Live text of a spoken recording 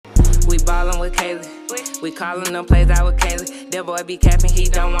We ballin' with Kaylee. We callin' them plays out with Kaylee. That boy be capping, he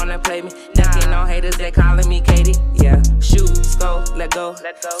don't wanna play me. Dunking on haters, they callin' me Katie. Yeah, shoot, score, let go.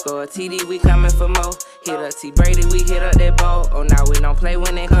 Score a TD, we comin' for more. Hit up T Brady, we hit up that ball. Oh, now we don't play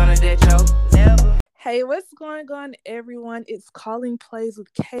when it come to that choke. Never. Hey, what's going on, everyone? It's Calling Plays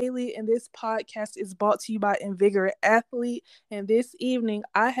with Kaylee, and this podcast is brought to you by Invigorate Athlete. And this evening,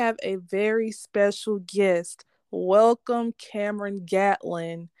 I have a very special guest. Welcome, Cameron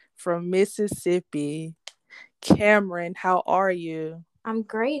Gatlin from Mississippi. Cameron, how are you? I'm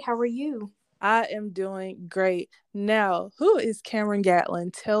great. How are you? I am doing great. Now, who is Cameron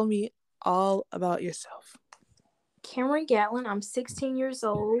Gatlin? Tell me all about yourself. Cameron Gatlin. I'm 16 years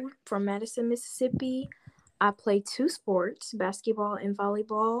old from Madison, Mississippi. I play two sports, basketball and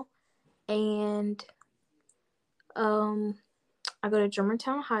volleyball. And I go to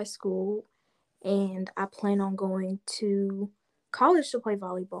Germantown High School, and I plan on going to college to play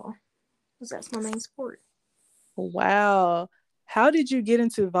volleyball, because that's my main sport. Wow. How did you get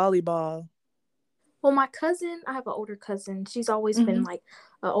into volleyball? Well, my cousin, I have an older cousin. She's always been like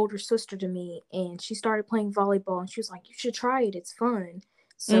an older sister to me, and she started playing volleyball, and she was like, you should try it. It's fun.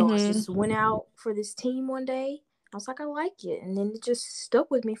 So I just went out for this team one day. I was like, I like it. And then it just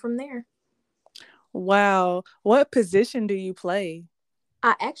stuck with me from there. Wow. What position do you play?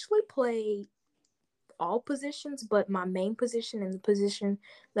 I actually play all positions, but my main position and the position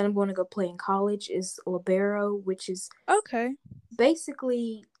that I'm going to go play in college is libero, which is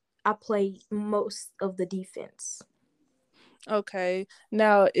basically I play most of the defense. Okay.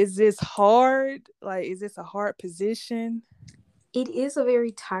 Now, is this hard? Like, is this a hard position? It is a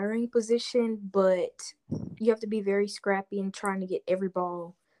very tiring position, but you have to be very scrappy and trying to get every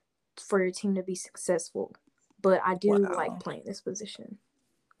ball for your team to be successful. But I do like playing this position.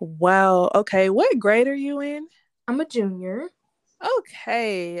 Wow. Okay. What grade are you in? I'm a junior.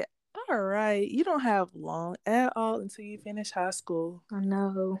 Okay. All right. You don't have long at all until you finish high school. I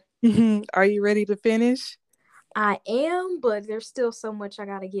know. Are you ready to finish? I am, but there's still so much I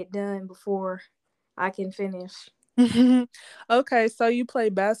got to get done before I can finish. Okay, so you play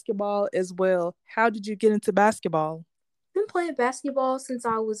basketball as well. How did you get into basketball? I've been playing basketball since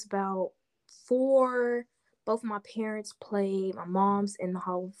I was about 4. Both of my parents played. My mom's in the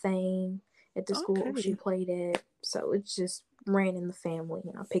Hall of Fame at the school she played at. So it just ran in the family,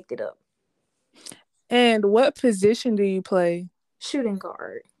 and I picked it up. And what position do you play? Shooting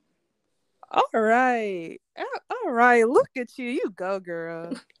guard. All right. All right. Look at you. You go,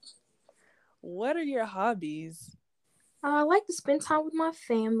 girl. What are your hobbies? I like to spend time with my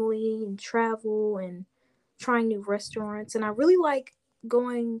family and travel and trying new restaurants. And I really like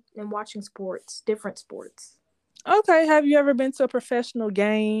going and watching sports, different sports. Okay. Have you ever been to a professional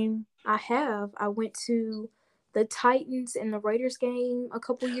game? I have. I went to the Titans and the Raiders game a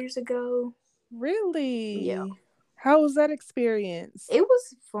couple years ago. Really? Yeah. How was that experience? It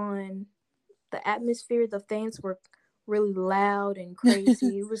was fun. The atmosphere, the fans were really loud and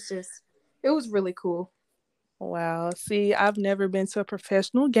crazy. It was really cool. Wow. See, I've never been to a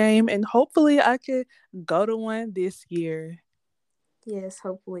professional game, and hopefully I could go to one this year. Yes,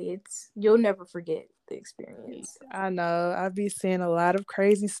 hopefully you'll never forget the experience. I know. I've been seeing a lot of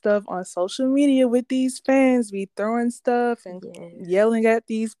crazy stuff on social media with these fans be throwing stuff and yelling at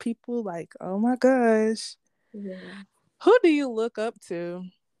these people like, oh my gosh. Yeah. Who do you look up to?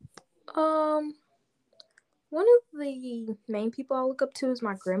 One of the main people I look up to is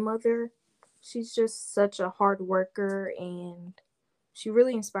my grandmother. She's just such a hard worker, and she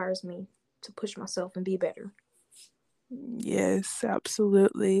really inspires me to push myself and be better. Yes,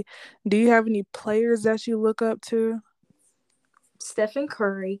 absolutely. Do you have any players that you look up to? Stephen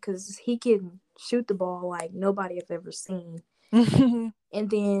Curry, because he can shoot the ball like nobody I've ever seen. And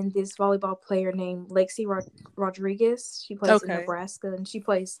then this volleyball player named Lexi Rodriguez. She plays in Nebraska, and she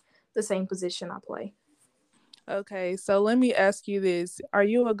plays the same position I play. Okay, so let me ask you this. Are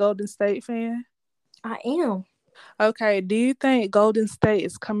you a Golden State fan? I am. Okay, do you think Golden State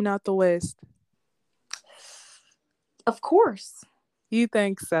is coming out the West? Of course. You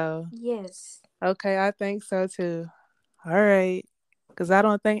think so? Yes. Okay, I think so too. All right. Because I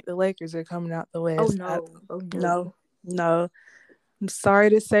don't think the Lakers are coming out the West. No. I'm sorry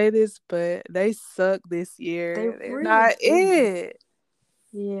to say this, but they suck this year. They're really not it.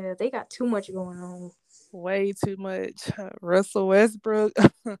 Yeah, they got too much going on. Way too much. Russell Westbrook.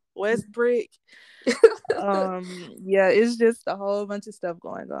 Westbrook. Yeah, it's just a whole bunch of stuff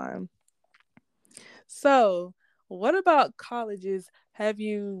going on. So, what about colleges? Have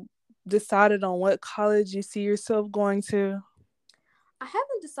you decided on what college you see yourself going to? I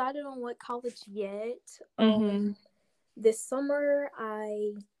haven't decided on what college yet. This summer,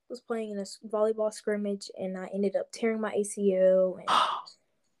 was playing in a volleyball scrimmage, and I ended up tearing my ACL. And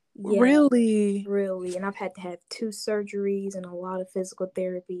yeah, Really? really. And I've had to have 2 surgeries and a lot of physical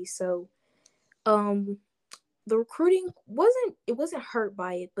therapy. So, the recruiting wasn't hurt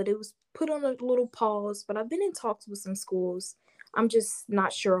by it, but it was put on a little pause. But I've been in talks with some schools. I'm just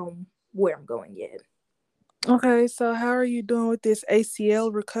not sure on where I'm going yet. Okay, so how are you doing with this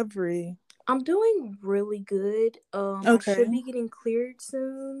ACL recovery? I'm doing really good. I should be getting cleared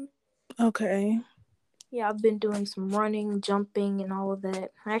soon. Okay. Yeah, I've been doing some running, jumping, and all of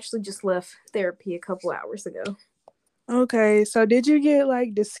that. I actually just left therapy a couple hours ago. Okay, so did you get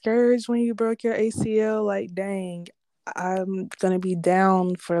like discouraged when you broke your ACL? Like, dang, I'm gonna be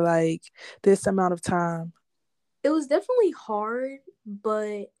down for like this amount of time. It was definitely hard,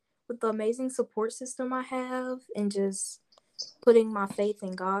 but with the amazing support system I have and just putting my faith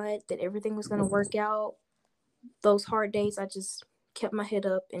in God that everything was going to work out, those hard days, I just kept my head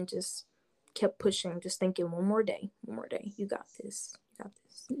up and just kept pushing, just thinking one more day, you got this, you got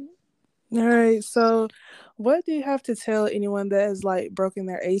this. All right, so what do you have to tell anyone that has like broken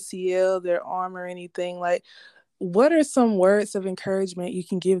their ACL, their arm, or anything? Like, what are some words of encouragement you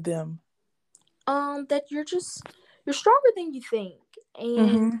can give them? That you're stronger than you think,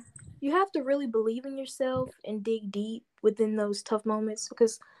 and you have to really believe in yourself and dig deep within those tough moments,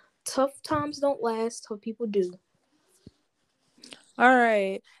 because tough times don't last, tough people do. All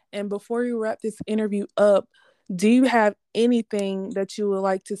right, and before you wrap this interview up, do you have anything that you would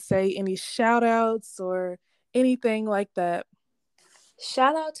like to say? Any shout outs or anything like that?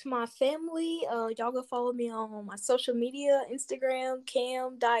 Shout out to my family. Y'all go follow me on my social media, Instagram,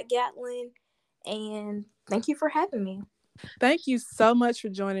 cam.gatlin. And thank you for having me. Thank you so much for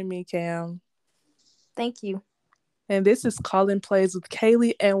joining me, Cam. Thank you. And this is Calling Plays with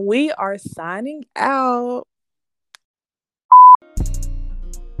Kaylee, and we are signing out.